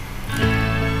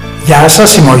Γεια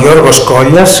σας, είμαι ο Γιώργος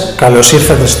Κόλιας. Καλώς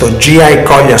ήρθατε στο GI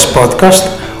Κόλιας Podcast,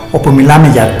 όπου μιλάμε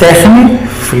για τέχνη,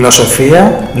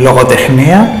 φιλοσοφία,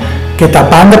 λογοτεχνία και τα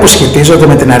πάντα που σχετίζονται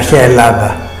με την αρχαία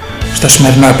Ελλάδα. Στο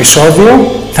σημερινό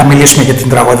επεισόδιο θα μιλήσουμε για την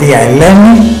τραγωδία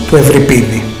Ελένη του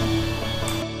Ευρυπίδη.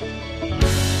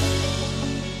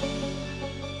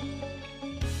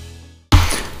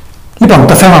 Λοιπόν,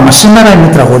 το θέμα μας σήμερα είναι η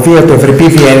τραγωδία του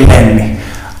Ευρυπίδη Ελένη.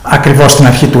 Ακριβώς στην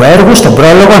αρχή του έργου, στον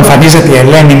πρόλογο, εμφανίζεται η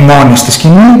Ελένη μόνη στη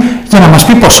σκηνή για να μας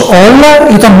πει πως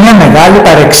όλα ήταν μια μεγάλη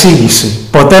παρεξήγηση.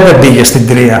 Ποτέ δεν πήγε στην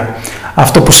Τρία.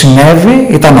 Αυτό που συνέβη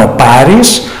ήταν ο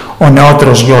Πάρης, ο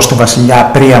νεότερος γιος του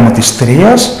βασιλιά Príamo της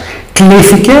Τρίας,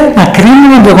 κλήθηκε να κρίνει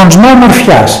τον διαγωνισμό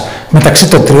ομορφιάς μεταξύ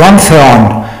των τριών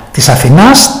θεών, της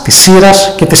Αθηνάς, της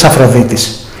Σύρας και της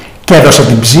Αφροδίτης, και έδωσε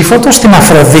την ψήφο του στην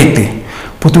Αφροδίτη,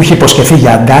 που του είχε υποσχεθεί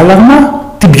για αντάλλαγμα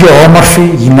την πιο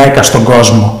όμορφη γυναίκα στον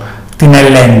κόσμο, την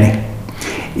Ελένη.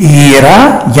 Η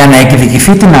Ήρα, για να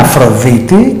εκδικηθεί την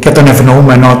Αφροδίτη και τον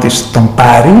ευνοούμενό της τον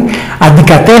Πάρη,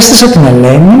 αντικατέστησε την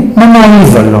Ελένη με ένα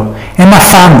είδωλο, ένα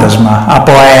φάντασμα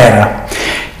από αέρα.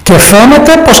 Και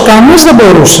φαίνεται πως κανείς δεν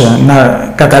μπορούσε να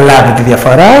καταλάβει τη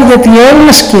διαφορά, γιατί οι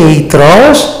Έλληνες και οι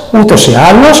Τρώες, ούτως ή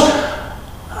άλλως,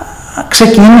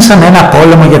 ξεκίνησαν ένα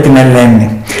πόλεμο για την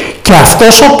Ελένη. Και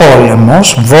αυτός ο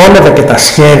πόλεμος βόλευε και τα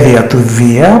σχέδια του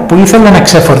Δία, που ήθελε να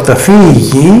ξεφορτωθεί η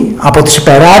γη από τους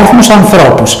υπεράριθμους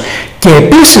ανθρώπους και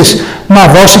επίσης να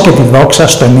δώσει και τη δόξα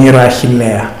στον ήρωα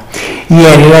Αχιλλέα. Η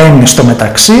Ελένη στο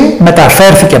μεταξύ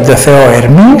μεταφέρθηκε από τον θεό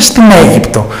Ερμή στην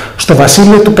Αίγυπτο, στο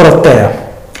βασίλειο του Πρωτέα.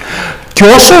 Και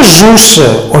όσο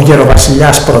ζούσε ο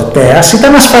γεροβασιλιάς Πρωτέας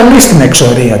ήταν ασφαλής στην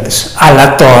εξορία της,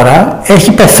 αλλά τώρα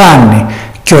έχει πεθάνει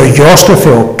και ο γιος του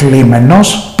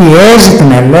Θεοκλήμενος πιέζει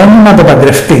την Ελένη να τον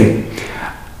παντρευτεί.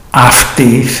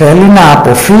 Αυτή θέλει να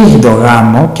αποφύγει το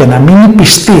γάμο και να μείνει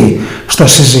πιστή στο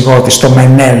σύζυγό της, το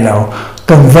Μενέλαο,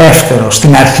 τον δεύτερο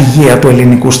στην αρχηγία του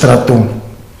ελληνικού στρατού.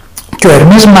 Και ο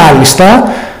Ερμής μάλιστα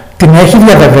την έχει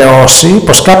διαβεβαιώσει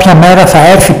πως κάποια μέρα θα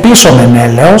έρθει πίσω ο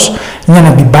Μενέλαος για να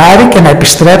την πάρει και να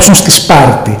επιστρέψουν στη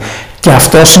Σπάρτη. Και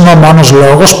αυτός είναι ο μόνος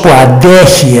λόγος που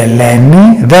αντέχει η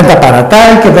Ελένη, δεν τα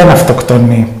παρατάει και δεν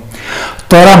αυτοκτονεί.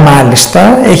 Τώρα μάλιστα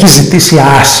έχει ζητήσει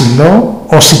άσυλο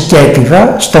ως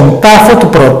οικέτιδα στον τάφο του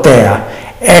Πρωτέα,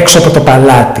 έξω από το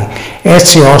παλάτι,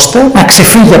 έτσι ώστε να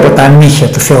ξεφύγει από τα νύχια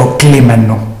του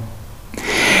Θεοκλήμενου.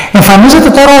 Εμφανίζεται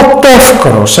τώρα ο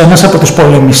Τεύκρος, ένας από τους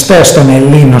πολεμιστές των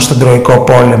Ελλήνων στον Τροϊκό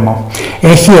πόλεμο.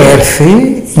 Έχει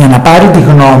έρθει για να πάρει τη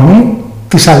γνώμη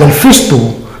της αδελφής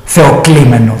του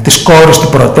Θεοκλήμενου, της κόρης του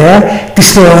Πρωτέα,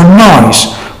 της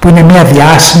Θεονόης, που είναι μια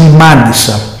διάσημη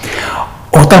μάντισσα.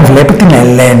 Όταν βλέπει την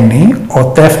Ελένη, ο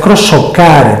Τεύκρος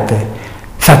σοκάρεται.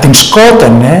 Θα την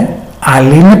σκότωνε,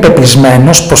 αλλά είναι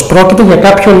πεπισμένος πως πρόκειται για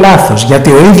κάποιο λάθος, γιατί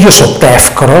ο ίδιος ο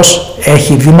Τεύκρος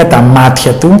έχει δει με τα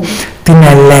μάτια του την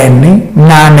Ελένη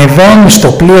να ανεβαίνει στο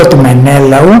πλοίο του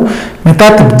Μενέλαου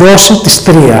μετά την πτώση της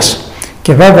Τρίας.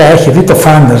 Και βέβαια έχει δει το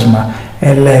φάντασμα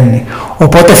Ελένη.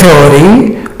 Οπότε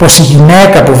θεωρεί πως η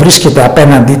γυναίκα που βρίσκεται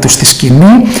απέναντί του στη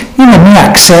σκηνή είναι μία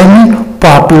ξένη που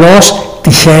απλώς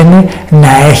τυχαίνει να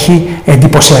έχει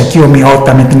εντυπωσιακή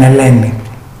ομοιότητα με την Ελένη.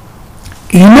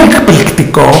 Είναι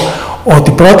εκπληκτικό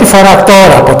ότι πρώτη φορά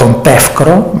τώρα από τον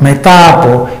Τεύκρο, μετά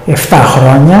από 7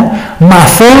 χρόνια,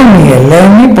 μαθαίνει η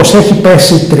Ελένη πως έχει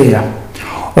πέσει η Τρία.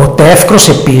 Ο Τεύκρος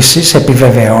επίσης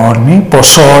επιβεβαιώνει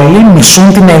πως όλοι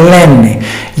μισούν την Ελένη,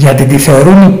 γιατί τη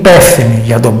θεωρούν υπεύθυνη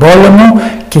για τον πόλεμο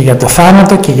και για το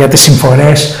θάνατο και για τις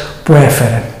συμφορές που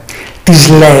έφερε. Της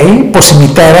λέει πως η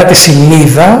μητέρα της η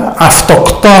Λίδα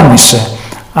αυτοκτόνησε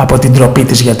από την τροπή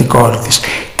της για την κόρη της.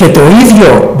 Και το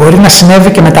ίδιο μπορεί να συνέβη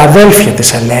και με τα αδέλφια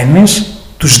της Ελένης,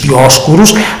 τους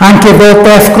Διόσκουρους, αν και εδώ ο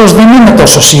Τεύκρος δεν είναι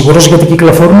τόσο σίγουρος, γιατί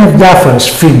κυκλοφορούν διάφορες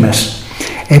φήμες.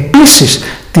 Επίσης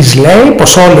της λέει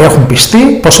πως όλοι έχουν πιστεί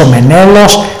πως ο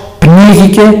Μενέλαος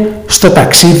πνίγηκε στο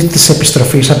ταξίδι της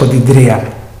επιστροφής από την Τρία.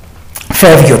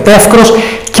 Φεύγει ο Τεύκρος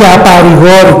και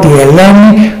απαρηγόρητη η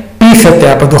Ελένη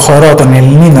πείθεται από το χορό των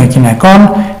Ελληνίδων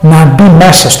γυναικών να μπει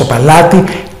μέσα στο παλάτι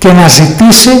και να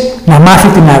ζητήσει να μάθει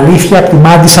την αλήθεια από τη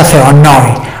μάντισσα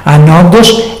Θεονόη, αν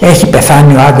όντως έχει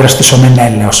πεθάνει ο άντρας της ο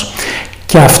Μενέλαος.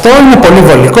 Και αυτό είναι πολύ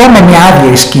βολικό, με μια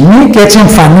άδεια σκηνή, και έτσι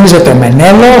εμφανίζεται ο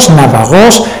Μενέλαος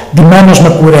ναυαγός ντυμένος με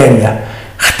κουρέλια.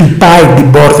 Χτυπάει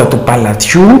την πόρτα του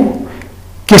παλατιού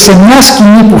και σε μια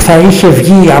σκηνή που θα είχε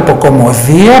βγει από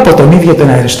κωμωδία από τον ίδιο τον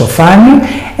Αριστοφάνη,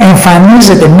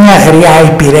 εμφανίζεται μια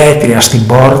γριά υπηρέτρια στην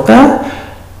πόρτα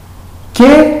και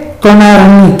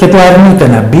το αρνείται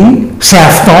να μπει. Σε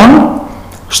αυτόν,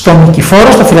 στον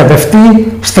Νικηφόρο, στο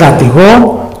θηραπευτή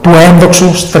στρατηγό του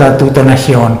ένδοξου στρατού των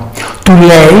Αχαιών. Του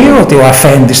λέει ότι ο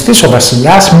αφέντης της, ο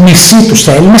βασιλιάς, μισεί τους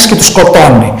Έλληνες και τους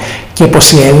σκοτώνει. Και και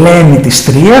πως η Ελένη της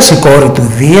Τρίας, η κόρη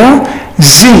του Δία,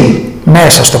 ζει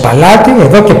μέσα στο παλάτι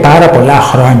εδώ και πάρα πολλά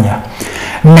χρόνια.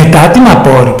 Μετά την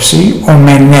απόρριψη, ο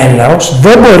Μενέλαος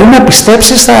δεν μπορεί να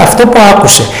πιστέψει στα αυτό που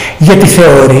άκουσε, γιατί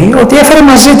θεωρεί ότι έφερε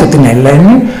μαζί του την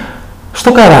Ελένη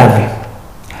στο καράβι.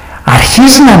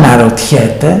 Αρχίζει να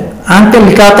αναρωτιέται αν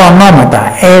τελικά τα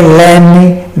ονόματα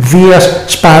Ελένη, Δίας,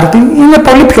 Σπάρτη είναι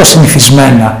πολύ πιο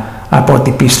συνηθισμένα από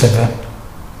ό,τι πίστευε.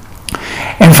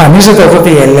 Εμφανίζεται εδώ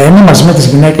η Ελένη μαζί με τις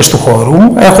γυναίκες του χορού,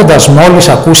 έχοντας μόλις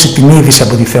ακούσει την είδηση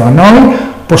από τη Θεονόη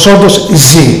πως όντως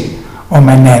ζει ο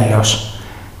Μενέλαος.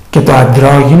 Και το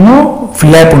αντρόγυνο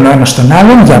βλέπουν ο ένας τον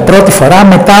άλλον για πρώτη φορά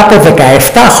μετά από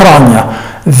 17 χρόνια.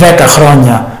 10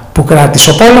 χρόνια που κράτησε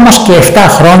ο πόλεμος και 7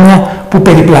 χρόνια που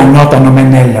περιπλανόταν ο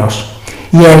Μενέλαος.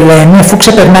 Η Ελένη, αφού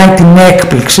ξεπερνάει την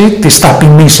έκπληξη της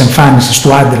ταπεινής εμφάνισης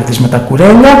του άντρα της με τα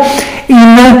κουρέλια,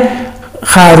 είναι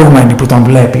χαρούμενη που τον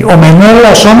βλέπει. Ο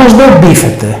Μενέλαος όμως δεν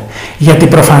πείθεται, γιατί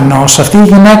προφανώς αυτή η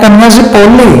γυναίκα μοιάζει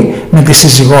πολύ με τη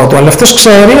σύζυγό του, αλλά αυτός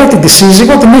ξέρει ότι τη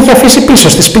σύζυγο την έχει αφήσει πίσω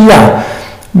στη σπηλιά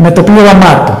με το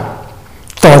πλήρωμά του.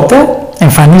 Τότε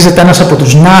εμφανίζεται ένας από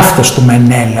τους ναύτες του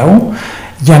Μενέλαου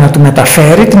για να του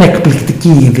μεταφέρει την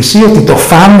εκπληκτική είδηση ότι το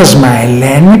φάντασμα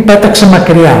Ελένη πέταξε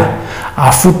μακριά,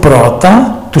 αφού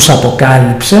πρώτα τους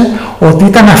αποκάλυψε ότι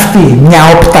ήταν αυτή μια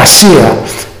οπτασία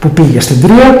που πήγε στην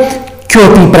Τρία και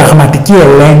ότι η πραγματική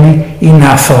Ελένη είναι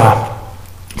αθώα.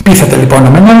 Πείθεται λοιπόν ο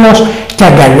Μενέλαος και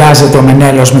αγκαλιάζεται ο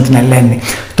Μενέλαος με την Ελένη.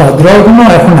 Το αντρόγυνο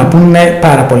έχουν να πούνε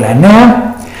πάρα πολλά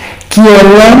νέα και η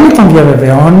Ελένη τον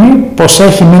διαβεβαιώνει πως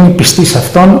έχει μείνει πιστή σε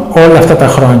αυτόν όλα αυτά τα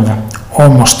χρόνια.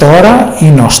 Όμως τώρα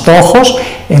είναι ο στόχος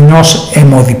ενός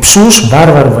αιμοδιψούς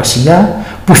βάρβαρου βασιλιά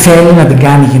που θέλει να την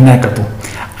κάνει γυναίκα του.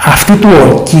 Αυτή του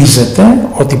ορκίζεται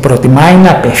ότι προτιμάει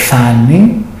να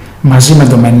πεθάνει μαζί με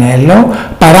τον Μενέλαο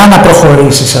παρά να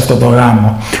προχωρήσει σε αυτό το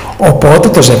γάμο. Οπότε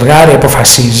το ζευγάρι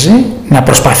αποφασίζει να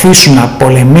προσπαθήσουν να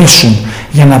πολεμήσουν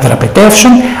για να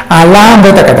δραπετεύσουν, αλλά αν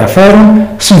δεν τα καταφέρουν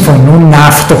συμφωνούν να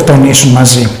αυτοκτονήσουν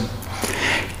μαζί.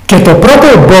 Και το πρώτο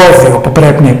εμπόδιο που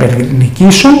πρέπει να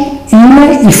υπερνικήσουν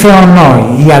είναι η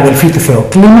Θεονόη, η αδελφή του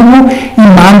Θεοκλήμενου, η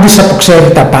μάντισσα που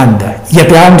ξέρει τα πάντα.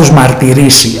 Γιατί αν τους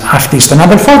μαρτυρήσει αυτή στον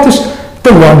αδελφό της,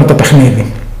 τελειώνει το παιχνίδι.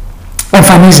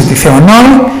 Εμφανίζει τη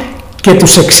Θεονόη και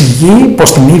τους εξηγεί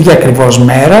πως την ίδια ακριβώς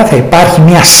μέρα θα υπάρχει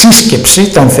μια σύσκεψη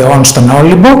των θεών στον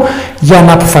Όλυμπο για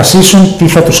να αποφασίσουν τι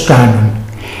θα τους κάνουν.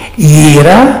 Η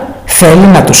Ήρα θέλει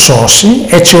να τους σώσει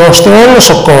έτσι ώστε όλος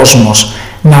ο κόσμος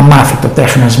να μάθει το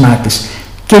τέχνασμά της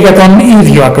και για τον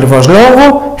ίδιο ακριβώς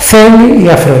λόγο θέλει η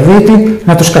Αφροδίτη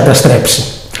να τους καταστρέψει.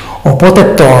 Οπότε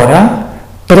τώρα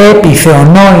πρέπει η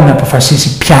Θεονόη να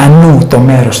αποφασίσει ποιανού το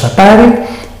μέρος θα πάρει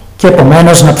και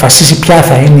επομένως να αποφασίσει ποια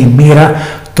θα είναι η μοίρα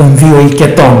των δύο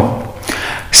οικετών.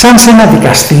 Σαν σε ένα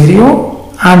δικαστήριο,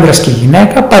 άντρας και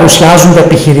γυναίκα παρουσιάζουν τα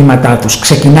επιχειρήματά τους.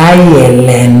 Ξεκινάει η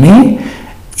Ελένη,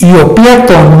 η οποία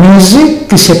τονίζει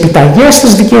τις επιταγές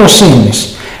της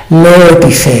δικαιοσύνης. Λέει ότι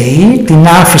οι θεοί την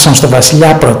άφησαν στο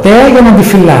βασιλιά Πρωτέα για να τη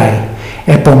φυλάει.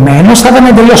 Επομένως θα ήταν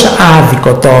εντελώς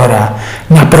άδικο τώρα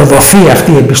να προδοθεί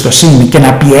αυτή η εμπιστοσύνη και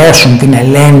να πιέσουν την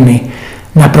Ελένη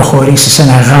να προχωρήσει σε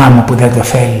ένα γάμο που δεν το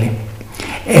θέλει.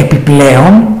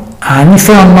 Επιπλέον, αν η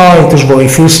Θεονόη τους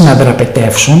βοηθήσει να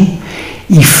δραπετεύσουν,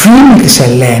 η φήμη της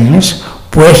Ελένης,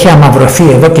 που έχει αμαυρωθεί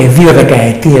εδώ και 2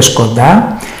 δεκαετίες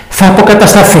κοντά, θα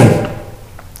αποκατασταθεί.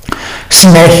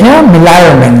 Συνέχεια μιλάει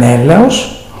ο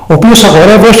Μενέλαος, ο οποίος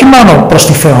αγορεύει όχι μόνο προς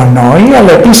τη Θεονόη,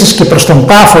 αλλά επίσης και προς τον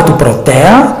τάφο του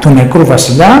Πρωτέα, του νεκρού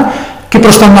βασιλιά, και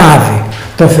προς τον Άδη,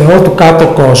 το θεό του κάτω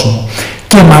κόσμου.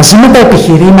 Και μαζί με τα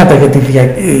επιχειρήματα για τη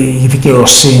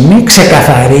δικαιοσύνη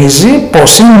ξεκαθαρίζει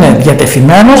πως είναι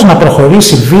διατεθειμένος να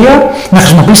προχωρήσει βία, να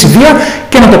χρησιμοποιήσει βία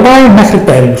και να το πάει μέχρι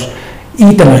τέλους.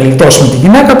 Είτε να γλιτώσει με τη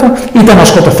γυναίκα του, είτε να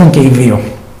σκοτωθούν και οι δύο.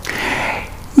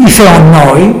 Η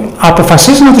Θεονόη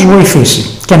αποφασίζει να τους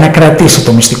βοηθήσει και να κρατήσει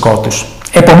το μυστικό τους.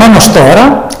 Επομένως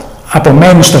τώρα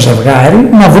απομένει στο ζευγάρι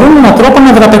να βρουν έναν τρόπο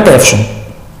να δραπετεύσουν.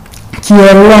 Και η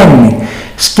Ελένη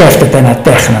σκέφτεται ένα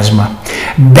τέχνασμα.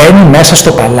 Μπαίνει μέσα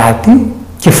στο παλάτι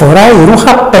και φοράει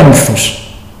ρούχα πένθους.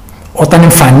 Όταν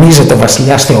εμφανίζεται ο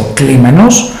βασιλιάς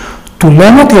Θεοκλήμενος, του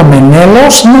λένε ότι ο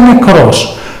Μενέλαος είναι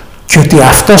νεκρός και ότι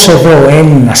αυτός εδώ ο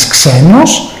Έλληνας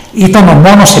ξένος ήταν ο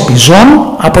μόνος επιζών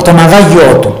από τον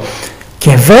αδάγιό του.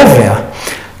 Και βέβαια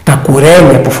τα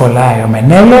κουρέλια που φοράει ο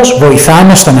Μενέλαος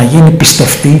βοηθάνε στο να γίνει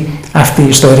πιστευτή αυτή η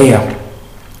ιστορία.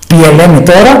 Η Ελένη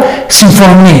τώρα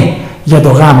συμφωνεί για το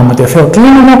γάμο με το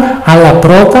Θεοκλήμενο, αλλά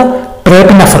πρώτα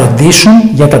πρέπει να φροντίσουν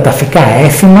για τα ταφικά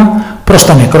έθιμα προς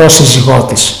τον νεκρό σύζυγό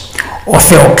της. Ο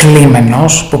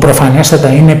Θεοκλήμενος, που προφανέστατα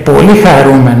είναι πολύ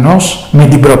χαρούμενος με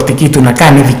την προοπτική του να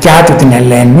κάνει δικιά του την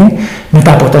Ελένη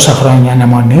μετά από τόσα χρόνια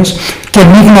αναμονής και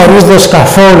μη γνωρίζοντας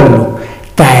καθόλου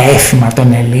τα έθιμα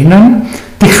των Ελλήνων,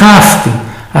 τη χάφτει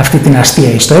αυτή την αστεία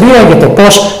ιστορία για το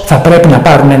πώς θα πρέπει να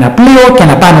πάρουν ένα πλοίο και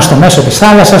να πάνε στο μέσο της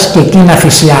θάλασσας και εκεί να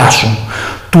θυσιάσουν.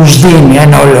 Τους δίνει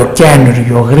ένα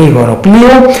ολοκένουργιο γρήγορο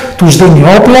πλοίο, τους δίνει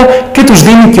όπλα και τους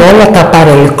δίνει και όλα τα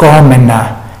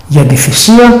παρελκόμενα για τη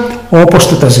θυσία όπως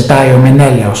του τα ζητάει ο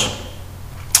Μενέλαος.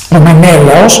 Ο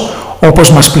Μενέλαος,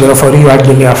 όπως μας πληροφορεί ο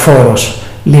Αγγελιαφόρος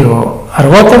λίγο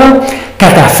αργότερα,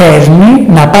 καταφέρνει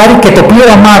να πάρει και το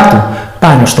πλήρωμά του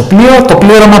πάνω στο πλοίο, το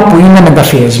πλήρωμα που είναι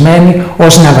μεταφιεσμένη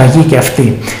ως ναυαγή και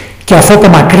αυτή. Και αφού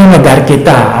απομακρύνονται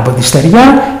αρκετά από τη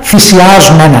στεριά,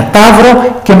 θυσιάζουν ένα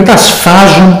ταύρο και μετά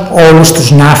σφάζουν όλους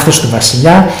τους ναύτες του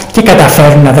βασιλιά και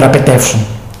καταφέρουν να δραπετεύσουν.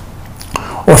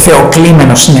 Ο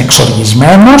Θεοκλήμενος είναι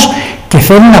εξοργισμένος και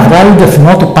θέλει να βγάλει το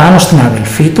θυμό του πάνω στην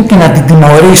αδελφή του και να την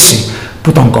τιμωρήσει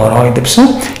που τον κορόιδεψε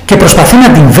και προσπαθεί να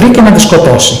την βρει και να τη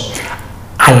σκοτώσει.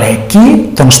 Αλλά εκεί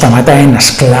τον σταματάει ένας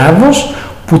σκλάβος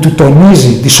που του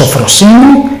τονίζει τη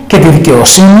σοφροσύνη και τη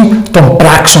δικαιοσύνη των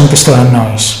πράξεων της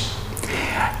Θεονόης.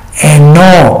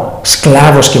 Ενώ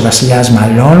σκλάβος και βασιλιάς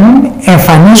μαλώνουν,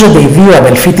 εμφανίζονται οι δύο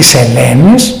αδελφοί της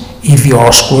Ελένης, οι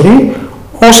Διόσκουροι,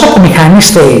 ως από μηχανής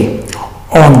θεοί.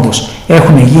 Όντως,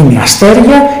 έχουν γίνει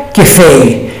αστέρια και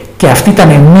θεοί. Και αυτή ήταν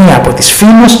μία από τις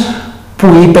φήμες που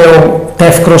είπε ο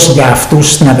Τεύκρος για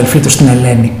αυτούς στην αδελφή του στην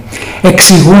Ελένη.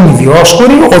 Εξηγούν οι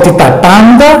Διόσκουροι ότι τα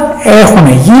πάντα έχουν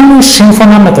γίνει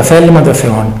σύμφωνα με το θέλημα των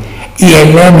θεών. Η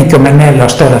Ελένη και ο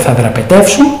Μενέλαος τώρα θα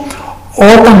δραπετεύσουν.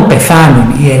 Όταν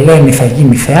πεθάνουν η Ελένη θα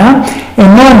γίνει θεά,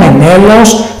 ενώ ο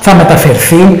Μενέλαος θα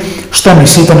μεταφερθεί στο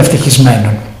νησί των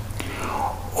ευτυχισμένων.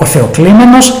 Ο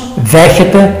Θεοκλήμενος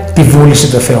δέχεται τη βούληση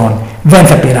των θεών. Δεν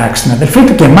θα πειράξει την αδελφή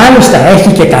του και μάλιστα έχει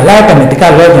και καλά επενετικά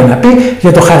λόγια να πει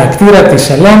για το χαρακτήρα της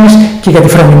Ελένης και για τη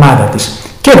φρονιμάδα της.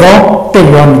 Και εδώ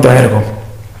τελειώνει το έργο.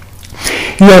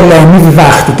 Η Ελένη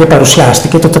διδάχτηκε,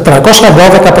 παρουσιάστηκε το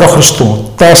 412 π.Χ.,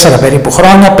 4 περίπου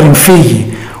χρόνια πριν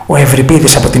φύγει ο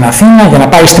Εuripides από την Αθήνα για να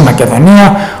πάει στη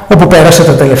Μακεδονία, όπου πέρασε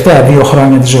τα τελευταία 2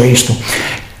 χρόνια της ζωής του.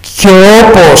 Και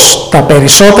όπως τα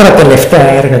περισσότερα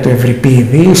τελευταία έργα του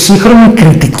Ευρυπίδη, οι σύγχρονοι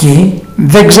κριτικοί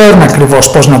δεν ξέρουν ακριβώς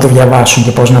πώς να το διαβάσουν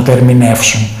και πώς να το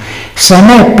ερμηνεύσουν. Σε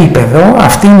ένα επίπεδο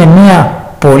αυτή είναι μια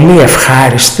πολύ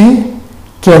ευχάριστη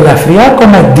και ελαφριά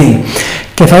κομμεντή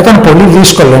και θα ήταν πολύ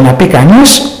δύσκολο να πει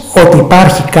κανείς ότι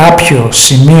υπάρχει κάποιο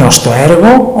σημείο στο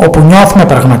έργο όπου νιώθουμε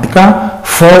πραγματικά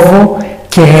φόβο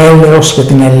και έλεος για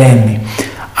την Ελένη.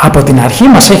 Από την αρχή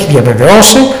μας έχει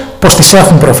διαβεβαιώσει πως της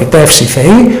έχουν προφητεύσει οι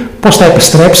θεοί, πως θα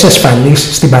επιστρέψει ασφαλής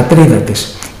στην πατρίδα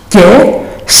της. Και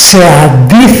σε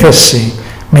αντίθεση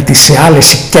με τις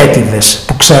άλλες οικέτιδες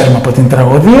που ξέρουμε από την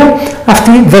τραγωδία,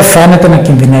 αυτή δεν φαίνεται να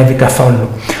κινδυνεύει καθόλου.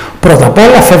 Πρώτα απ'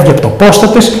 όλα φεύγει από το πόστο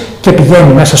της και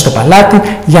πηγαίνει μέσα στο παλάτι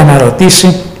για να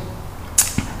ρωτήσει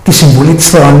τη συμβουλή της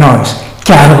Θεονόης.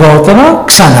 Και αργότερα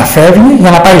ξαναφεύγει για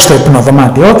να πάει στο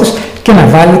υπνοδωμάτιό της και να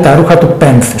βάλει τα ρούχα του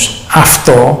πένθους.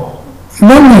 Αυτό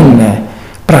δεν είναι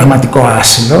πραγματικό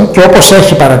άσυλο και όπως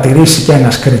έχει παρατηρήσει και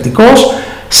ένας κριτικός,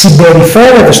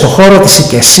 συμπεριφέρεται στο χώρο της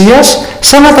οικεσίας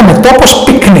σαν να ήταν τόπος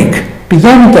πικνίκ.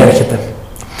 Πηγαίνει και έρχεται.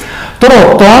 Τώρα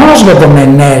ο τόνος για τον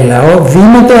Μενέλαο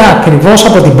δίνεται ακριβώς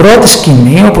από την πρώτη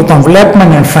σκηνή όπου τον βλέπουμε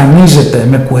να εμφανίζεται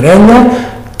με κουρέλια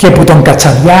και που τον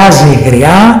κατσαδιάζει η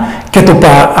γριά και του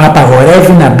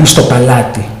απαγορεύει να μπει στο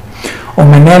παλάτι. Ο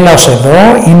Μενέλαος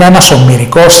εδώ είναι ένας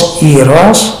ομηρικός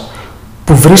ήρωας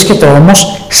που βρίσκεται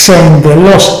όμως σε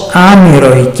εντελώς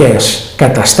ανηρωικές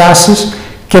καταστάσεις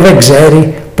και δεν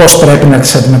ξέρει πώς πρέπει να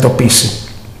τις αντιμετωπίσει.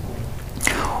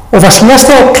 Ο βασιλιάς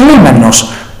Θεοκλήμενος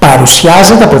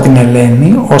παρουσιάζεται από την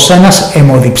Ελένη ως ένας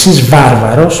αιμοδιψής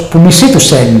βάρβαρος που μισεί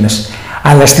τους Έλληνες,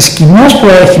 αλλά στις σκηνές που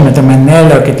έχει με τον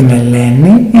Μενέλαο και την Ελένη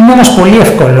είναι ένας πολύ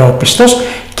ευκολόπιστος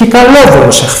και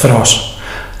καλόβολος εχθρός.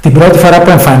 Την πρώτη φορά που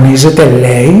εμφανίζεται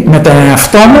λέει «Με τον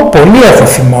εαυτό μου πολύ έχω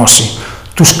θυμώσει,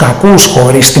 τους κακούς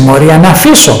χωρίς τιμωρία να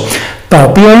αφήσω», τα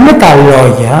οποία είναι τα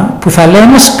λόγια που θα λέει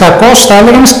ένας κακός, θα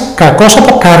έλεγε ένας κακός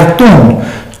από καρτούν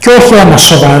και όχι ένας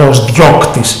σοβαρός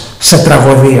διώκτης σε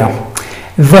τραγωδία.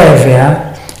 Βέβαια,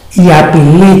 η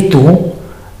απειλή του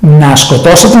να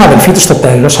σκοτώσει την αδελφή του στο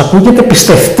τέλος ακούγεται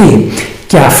πιστευτή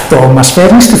και αυτό μας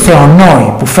φέρνει στη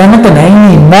Θεονόη που φαίνεται να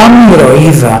είναι η μόνη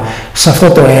ηρωίδα σε αυτό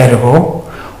το έργο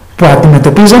που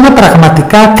αντιμετωπίζει ένα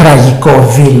πραγματικά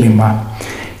τραγικό δίλημμα.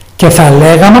 Και θα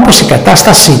λέγαμε πως η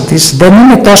κατάστασή της δεν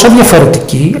είναι τόσο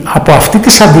διαφορετική από αυτή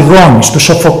της Αντιγόνης, του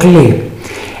Σοφοκλή.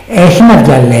 Έχει να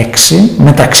διαλέξει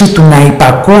μεταξύ του να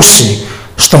υπακούσει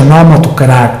στον νόμο του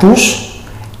κράτους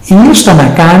ή στο να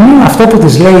κάνει αυτό που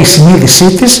της λέει η συνείδησή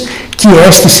της και η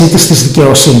αίσθησή της της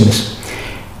δικαιοσύνης.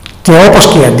 Και όπως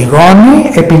και η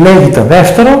Αντιγόνη επιλέγει το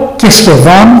δεύτερο και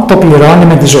σχεδόν το πληρώνει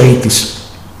με τη ζωή της.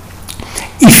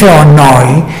 Η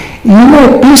Θεονόη είναι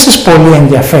επίσης πολύ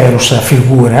ενδιαφέρουσα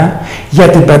φιγούρα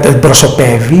γιατί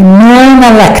προσωπεύει μια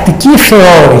εναλλακτική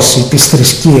θεώρηση της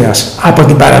θρησκείας από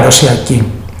την παραδοσιακή.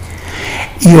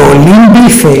 Οι Ολύμπιοι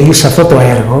θεοί σε αυτό το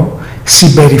έργο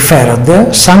συμπεριφέρονται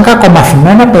σαν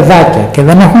κακομαθημένα παιδάκια και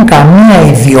δεν έχουν καμία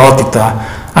ιδιότητα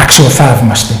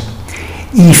αξιοθαύμαστη.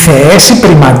 Οι θεές οι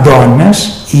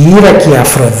πριμαντώνες, η Ήρα και η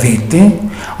Αφροδίτη,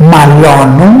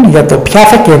 μαλώνουν για το ποια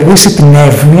θα κερδίσει την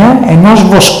εύνοια ενός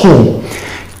βοσκού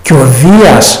και ο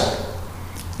Δίας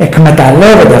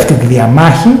εκμεταλλεύεται αυτή τη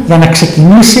διαμάχη για να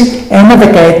ξεκινήσει ένα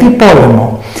δεκαετή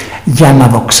πόλεμο, για να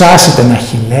δοξάσει τον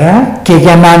Αχιλλέα και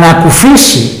για να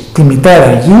ανακουφίσει τη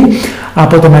μητέρα γη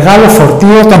από το μεγάλο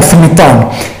φορτίο των θνητών.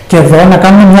 Και εδώ να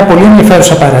κάνουμε μια πολύ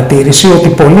ενδιαφέρουσα παρατήρηση ότι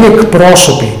πολλοί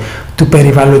εκπρόσωποι του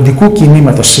περιβαλλοντικού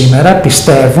κινήματος σήμερα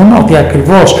πιστεύουν ότι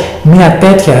ακριβώς μια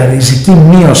τέτοια ριζική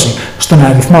μείωση στον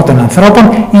αριθμό των ανθρώπων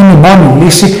είναι η μόνη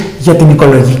λύση για την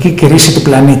οικολογική κρίση του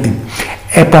πλανήτη.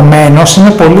 Επομένως, είναι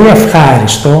πολύ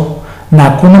ευχάριστο να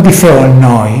ακούμε τη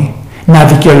Θεονόη να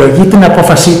δικαιολογεί την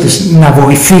απόφασή της να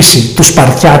βοηθήσει τους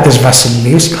Σπαρτιάτες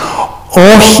βασιλείς,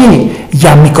 όχι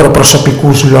για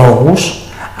μικροπροσωπικούς λόγους,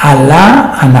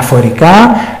 αλλά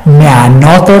αναφορικά με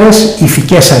ανώτερες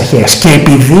ηθικές αρχές. Και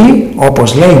επειδή,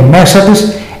 όπως λέει μέσα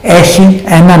της, έχει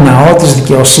ένα ναό της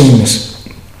δικαιοσύνης.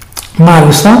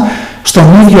 Μάλιστα, στον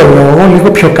ίδιο λόγο, λίγο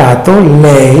πιο κάτω,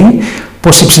 λέει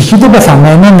πως η ψυχή του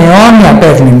πεθαμένου αιώνια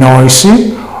παίρνει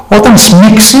νόηση όταν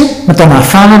σμίξει με τον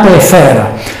αθάνατο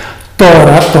αιθέρα.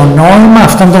 Τώρα, το νόημα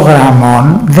αυτών των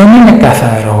γραμμών δεν είναι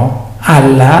καθαρό,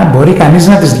 αλλά μπορεί κανείς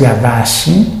να τις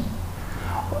διαβάσει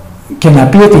και να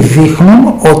πει ότι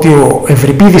δείχνουν ότι ο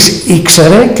Ευρυπίδης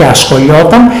ήξερε και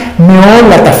ασχολιόταν με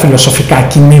όλα τα φιλοσοφικά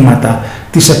κινήματα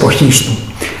της εποχής του.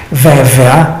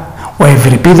 Βέβαια, ο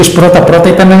Ευρυπίδης πρώτα-πρώτα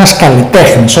ήταν ένας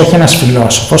καλλιτέχνης, όχι ένας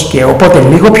φιλόσοφος, και οπότε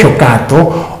λίγο πιο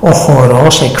κάτω ο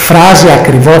χορός εκφράζει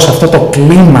ακριβώς αυτό το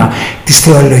κλίμα της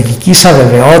θεολογικής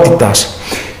αβεβαιότητας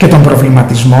και των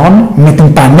προβληματισμών με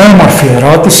την πανέμορφη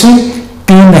ερώτηση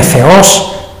τι είναι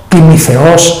Θεός, τι μη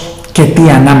Θεός και τι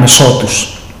ανάμεσό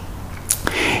τους.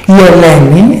 Η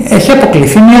Ελένη έχει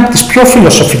αποκλειθεί μία από τις πιο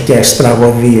φιλοσοφικές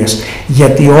τραγωδίες,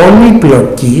 γιατί όλη η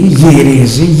πλοκή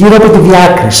γυρίζει γύρω από τη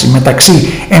διάκριση μεταξύ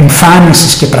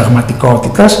εμφάνισης και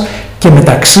πραγματικότητας και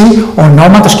μεταξύ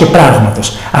ονόματος και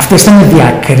πράγματος. Αυτές ήταν οι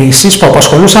διακρίσεις που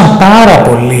απασχολούσαν πάρα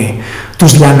πολύ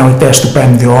τους διανοητές του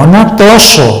 5ου αιώνα,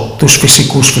 τόσο τους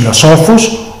φυσικούς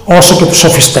φιλοσόφους όσο και τους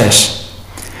σοφιστές.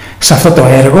 Σε αυτό το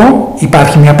έργο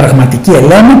υπάρχει μια πραγματική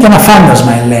Ελένη και ένα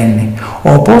φάντασμα Ελένη,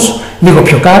 όπως λίγο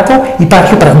πιο κάτω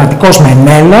υπάρχει ο πραγματικός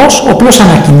Μενέλαος, ο οποίος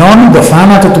ανακοινώνει το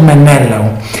θάνατο του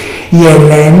Μενέλαου. Η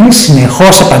Ελένη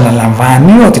συνεχώς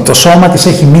επαναλαμβάνει ότι το σώμα της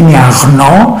έχει μείνει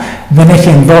αγνό, δεν έχει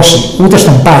ενδώσει ούτε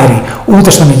στον Πάρη ούτε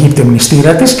στον Αιγύπτιο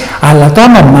μνηστήρα της, αλλά το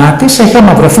όνομά της έχει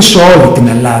αμαυρωθεί σε όλη την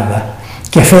Ελλάδα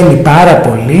και θέλει πάρα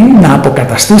πολύ να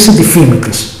αποκαταστήσει τη φήμη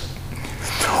της.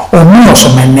 Ομοίως ο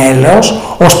Μενέλαος,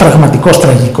 ως πραγματικός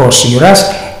τραγικός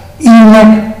ήρωας,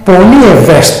 είναι πολύ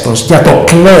ευαίσθητος για το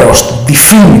κλέος του, τη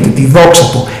φήμη του, τη δόξα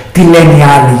του, τι λένε οι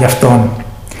άλλοι γι' αυτόν.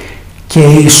 Και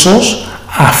ίσως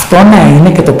αυτό να είναι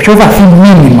και το πιο βαθύ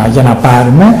μήνυμα για να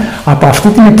πάρουμε από αυτή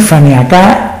την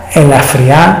επιφανειακά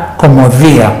ελαφριά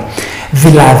κωμωδία.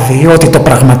 Δηλαδή ότι το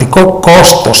πραγματικό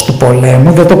κόστος του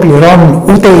πολέμου δεν το πληρώνουν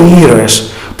ούτε οι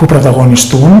ήρωες που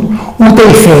πρωταγωνιστούν, ούτε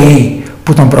οι θεοί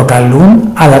που τον προκαλούν,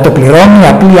 αλλά το πληρώνουν οι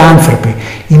απλοί άνθρωποι,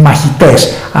 οι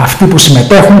μαχητές, αυτοί που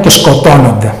συμμετέχουν και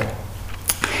σκοτώνονται.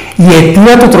 Η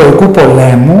αιτία του Τροϊκού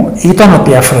πολέμου ήταν ότι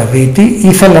η Αφροδίτη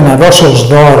ήθελε να δώσει ως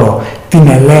δώρο την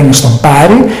Ελένη στον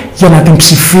Πάρη για να την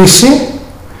ψηφίσει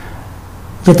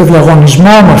για το διαγωνισμό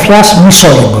ομορφιάς Μις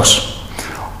Όλυμπος.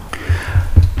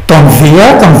 Τον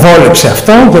Δία τον βόλεψε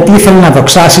αυτό γιατί ήθελε να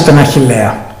δοξάσει τον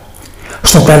Αχιλλέα.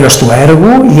 Στο τέλος του έργου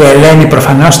η Ελένη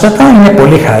προφανέστατα είναι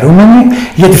πολύ χαρούμενη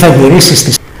γιατί θα γυρίσει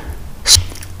στη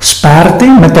Σπάρτη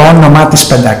με το όνομά της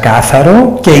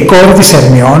πεντακάθαρο και η κόρη της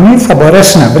Ερμιόνη θα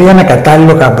μπορέσει να βρει ένα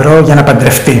κατάλληλο γαμπρό για να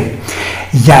παντρευτεί.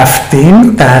 Για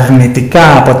αυτήν τα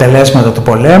αρνητικά αποτελέσματα του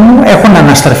πολέμου έχουν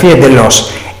αναστραφεί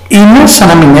εντελώς. Είναι σαν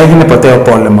να μην έγινε ποτέ ο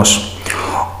πόλεμος.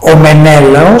 Ο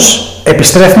Μενέλαος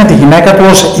επιστρέφει με τη γυναίκα του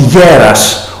ως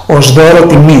γέρας, ως δώρο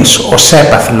τιμής, ως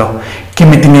έπαθλο και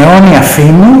με την αιώνια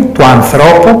φήμη του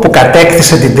ανθρώπου που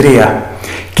κατέκτησε την Τρία.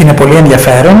 Και είναι πολύ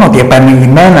ενδιαφέρον ότι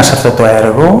επανειλημμένα σε αυτό το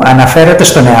έργο αναφέρεται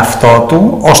στον εαυτό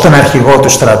του ως τον αρχηγό του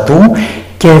στρατού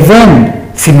και δεν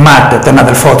θυμάται τον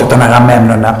αδελφό του τον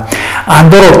Αγαμέμνονα. Αν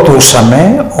το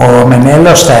ρωτούσαμε, ο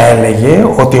Μενέλαος θα έλεγε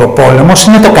ότι ο πόλεμος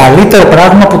είναι το καλύτερο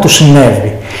πράγμα που του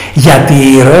συνέβη. Γιατί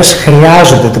οι ήρωες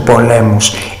χρειάζονται του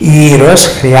πολέμους. Οι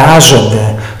ήρωες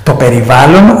χρειάζονται το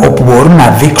περιβάλλον όπου μπορούν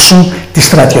να δείξουν τις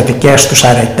στρατιωτικές τους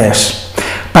αρετές.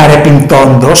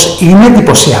 Παρεπιπτόντως, είναι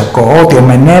εντυπωσιακό ότι ο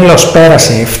Μενέλαος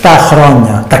πέρασε 7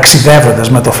 χρόνια ταξιδεύοντας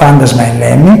με το φάντασμα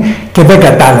Ελένη και δεν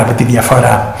κατάλαβε τη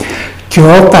διαφορά. Και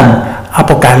όταν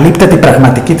αποκαλύπτεται η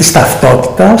πραγματική της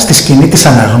ταυτότητα στη σκηνή της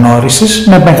αναγνώρισης,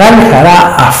 με μεγάλη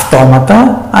χαρά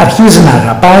αυτόματα αρχίζει να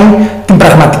αγαπάει την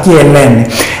πραγματική Ελένη.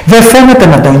 Δεν φαίνεται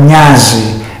να τον νοιάζει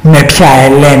με ποια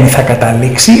Ελένη θα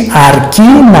καταλήξει,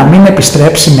 αρκεί να μην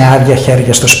επιστρέψει με άδεια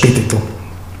χέρια στο σπίτι του.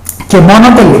 Και μόνο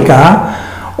τελικά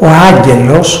ο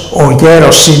Άγγελος, ο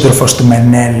γέρος σύντροφος του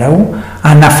Μενέλαου,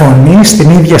 αναφωνεί στην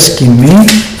ίδια σκηνή: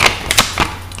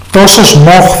 «Τόσος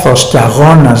μόχθος και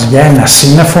αγώνας για ένα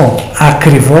σύννεφο»,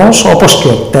 ακριβώς όπως και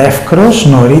ο Τεύκρος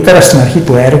νωρίτερα στην αρχή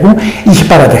του έργου είχε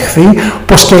παραδεχθεί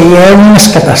πως και οι Έλληνες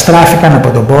καταστράφηκαν από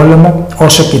τον πόλεμο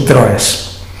όσο και οι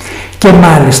Τρόες. Και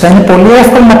μάλιστα είναι πολύ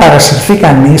εύκολο να παρασυρθεί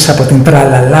κανείς από την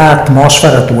τραλαλά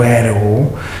ατμόσφαιρα του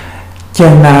έργου και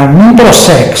να μην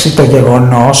προσέξει το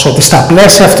γεγονός ότι στα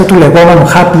πλαίσια αυτού του λεγόμενου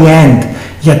happy end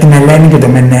για την Ελένη και τον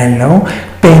Μενέλαο,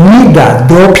 50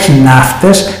 ντόπιοι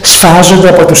ναύτες σφάζονται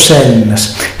από τους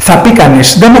Έλληνες. Θα πει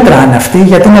κανείς, δεν μετράνε αυτοί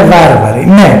γιατί είναι βάρβαροι.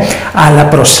 Ναι, αλλά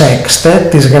προσέξτε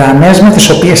τις γραμμές με τις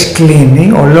οποίες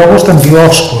κλείνει ο λόγος των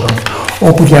Διόσκουρων,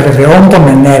 όπου διαβεβαιώνει τον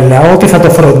Μενέλαο ότι θα το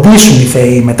φροντίσουν οι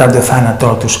θεοί μετά το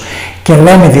θάνατό τους. Και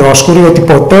λένε οι Διόσκουροι ότι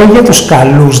ποτέ για τους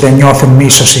καλούς δεν νιώθουν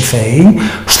μίσος οι θεοί,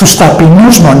 στους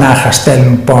ταπεινούς μονάχα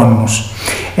στέλνουν πόνους.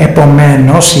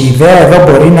 Επομένως, η ιδέα εδώ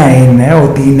μπορεί να είναι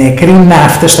ότι οι νεκροί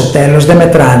ναύτες στο τέλος δεν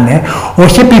μετράνε,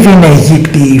 όχι επειδή είναι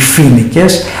Αιγύπτιοι ή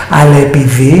Φοίνικες, αλλά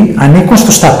επειδή ανήκουν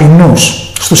στους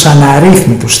ταπεινούς, στους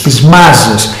αναρρύθμιτους, στις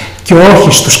μάζες και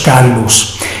όχι στους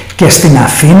καλούς. Και στην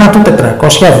Αθήνα του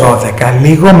 412,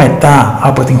 λίγο μετά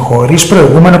από την χωρίς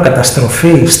προηγούμενο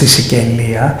καταστροφή στη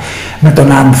Σικελία, με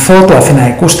τον ανθό του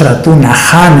Αθηναϊκού στρατού να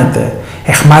χάνεται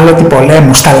εχμάλωτη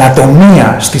πολέμου στα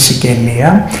λατομεία στη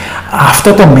Σικελία,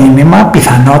 αυτό το μήνυμα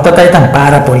πιθανότατα ήταν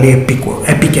πάρα πολύ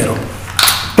επίκαιρο.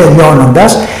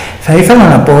 Τελειώνοντας, θα ήθελα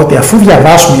να πω ότι αφού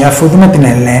διαβάσουμε ή αφού δούμε την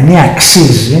Ελένη,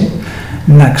 αξίζει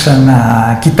να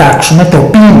ξανακοιτάξουμε το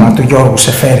ποίημα του Γιώργου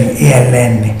Σεφέρη, η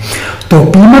Ελένη. Το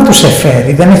ποίημα του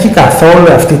Σεφέρη δεν έχει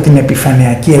καθόλου αυτή την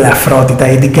επιφανειακή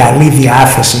ελαφρότητα ή την καλή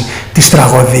διάθεση της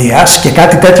τραγωδίας και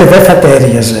κάτι τέτοιο δεν θα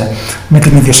τέριαζε με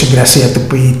την ιδιοσυγκρασία του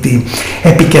ποιητή.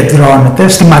 Επικεντρώνεται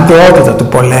στη ματαιότητα του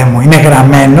πολέμου. Είναι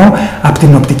γραμμένο από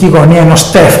την οπτική γωνία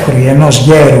ενός τεύκρου ή ενός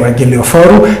γέρου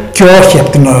αγγελιοφόρου και όχι από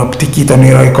την οπτική των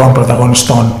ηρωικών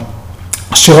πρωταγωνιστών.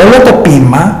 Σε όλο το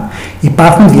ποίημα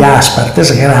υπάρχουν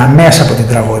διάσπαρτες γραμμές από την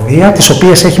τραγωδία, τις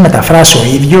οποίες έχει μεταφράσει ο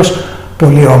ίδιος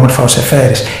πολύ όμορφα ο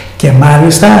Σεφέρης. Και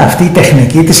μάλιστα αυτή η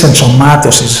τεχνική της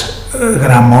ενσωμάτωσης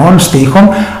γραμμών, στίχων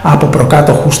από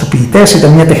προκάτοχους του ποιητές ήταν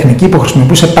μια τεχνική που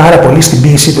χρησιμοποιούσε πάρα πολύ στην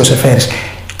ποίησή του ο Σεφέρης.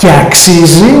 Και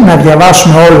αξίζει να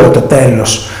διαβάσουμε όλο το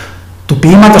τέλος του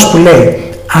ποίηματος που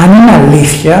λέει: «Αν είναι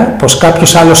αλήθεια πως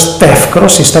κάποιος άλλος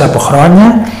τεύκρος ύστερα από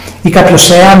χρόνια ή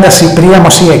κάποιος έαντας ή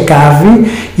πρίαμος ή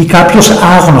εκάβη ή κάποιος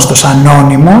άγνωστος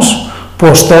ανώνυμος που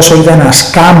ωστόσο είδε ένα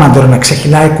σκάμαντρο να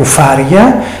ξεχυλάει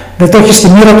κουφάρια, δεν το έχει στη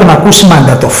μοίρα του να ακούσει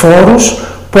μαντατοφόρους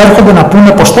που έρχονται να πούνε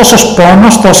πως τόσος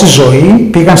πόνος, τόση ζωή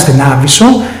πήγαν στην Άβυσσο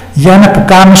για ένα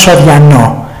πουκάμισο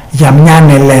αδιανό, για μιαν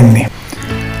Ελένη».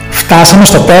 Φτάσαμε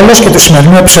στο τέλος και του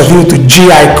σημερινού επεισοδίου του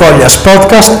G.I. Κόλιας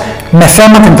Podcast με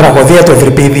θέμα την τραγωδία του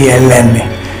Ευρυπίδη η Ελένη.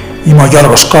 Είμαι ο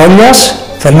Γιώργος Κόλιας,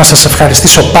 θέλω να σας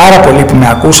ευχαριστήσω πάρα πολύ που με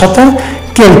ακούσατε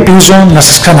και ελπίζω να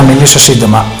σας ξαναμιλήσω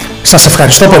σύντομα. Σας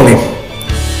ευχαριστώ πολύ.